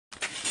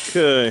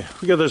Okay,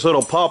 we got this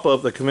little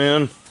pop-up that come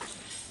in.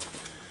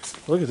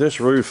 Look at this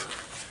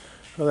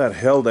roof. Look at that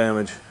hail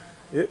damage.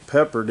 It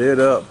peppered it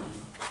up.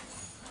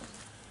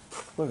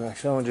 Look like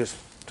someone just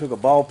took a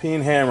ball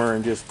peen hammer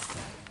and just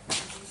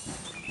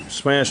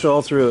smashed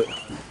all through it.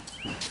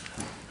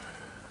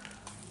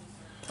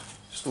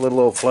 Just a little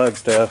old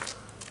Flagstaff.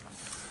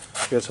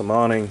 Got some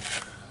awning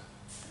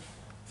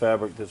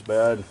fabric that's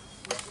bad.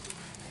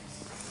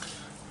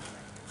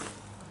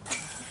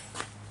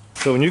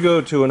 So when you go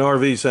to an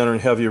RV center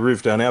and have your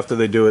roof done, after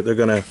they do it, they're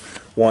going to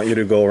want you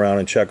to go around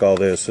and check all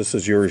this. This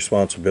is your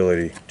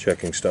responsibility,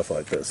 checking stuff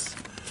like this.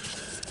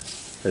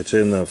 It's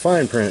in the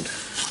fine print.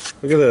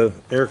 Look at the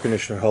air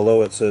conditioner, how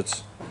low it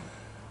sits.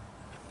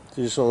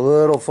 Just a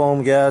little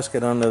foam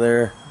gasket under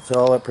there. That's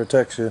all that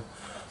protects you.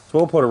 So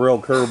we'll put a real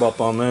curb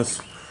up on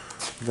this.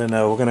 Then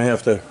we're going to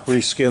have to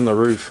reskin the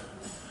roof.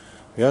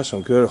 We got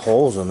some good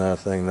holes in that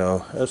thing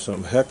though. That's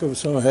some heck of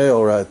some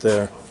hail right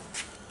there.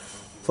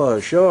 For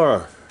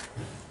sure.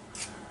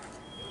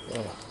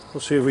 We'll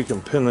see if we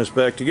can pin this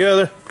back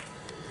together.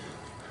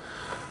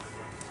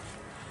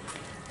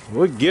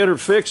 We'll get her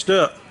fixed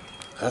up.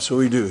 That's what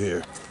we do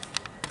here.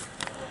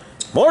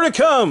 More to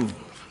come.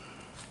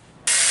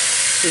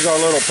 This is our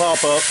little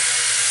pop-up.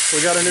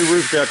 We got a new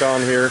roof deck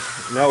on here.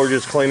 Now we're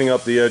just cleaning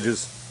up the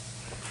edges.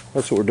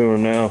 That's what we're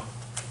doing now.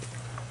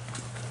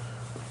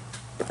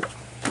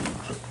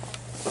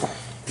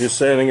 Just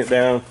sanding it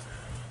down.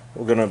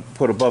 We're gonna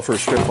put a buffer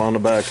strip on the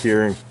back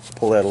here and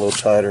pull that a little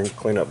tighter and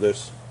clean up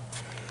this.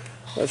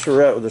 That's where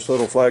we're at with this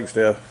little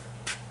Flagstaff.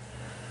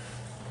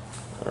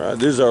 Alright,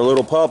 this is our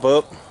little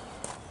pop-up.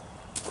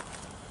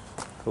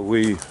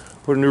 We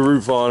put a new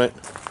roof on it.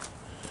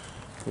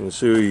 You can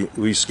see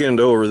we skinned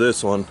over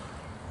this one.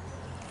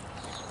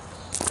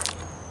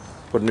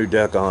 Put a new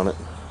deck on it.